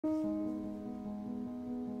Each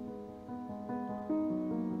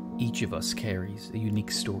of us carries a unique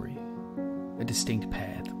story, a distinct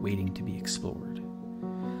path waiting to be explored.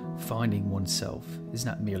 Finding oneself is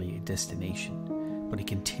not merely a destination, but a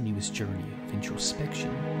continuous journey of introspection,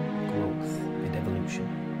 growth, and evolution.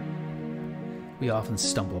 We often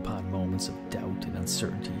stumble upon moments of doubt and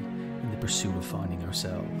uncertainty in the pursuit of finding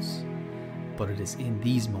ourselves, but it is in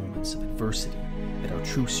these moments of adversity that our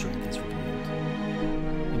true strength is revealed.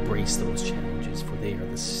 Embrace those challenges, for they are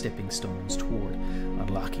the stepping stones toward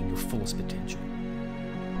unlocking your fullest potential.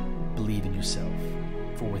 Believe in yourself,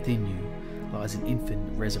 for within you lies an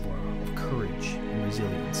infinite reservoir of courage and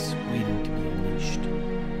resilience waiting to be unleashed.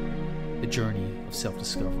 The journey of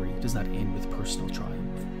self-discovery does not end with personal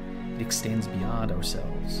triumph. It extends beyond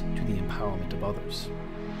ourselves to the empowerment of others.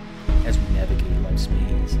 As we navigate life's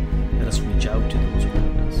maze, let us reach out to those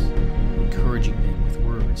around us, encouraging them with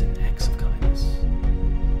words and acts of kindness.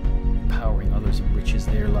 Empowering others enriches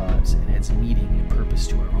their lives and adds meaning and purpose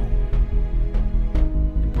to our own.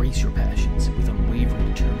 Embrace your passions with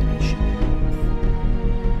unwavering determination and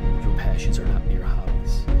warmth. Your passions are not mere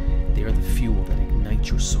hobbies. They are the fuel that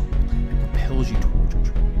ignites your soul and propels you toward your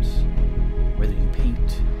dreams. Whether you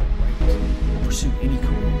paint, write, or pursue any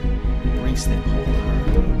career, embrace them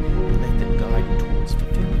wholeheartedly and let them guide you towards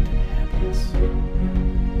fulfillment and happiness.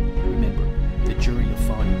 Remember, the journey of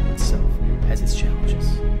finding oneself has its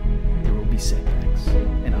challenges. There will be setbacks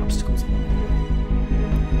and obstacles along the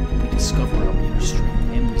way. We discover our inner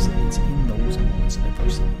strength and resilience in those moments of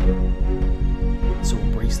adversity. So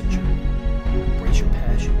embrace the journey, embrace your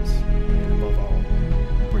passions, and above all,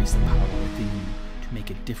 embrace the power within you to make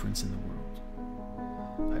a difference in the world.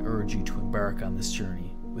 I urge you to embark on this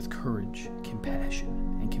journey with courage,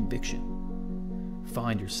 compassion, and conviction.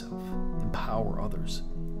 Find yourself, empower others,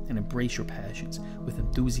 and embrace your passions with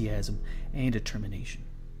enthusiasm and determination.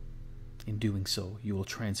 In doing so, you will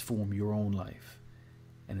transform your own life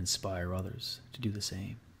and inspire others to do the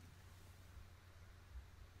same.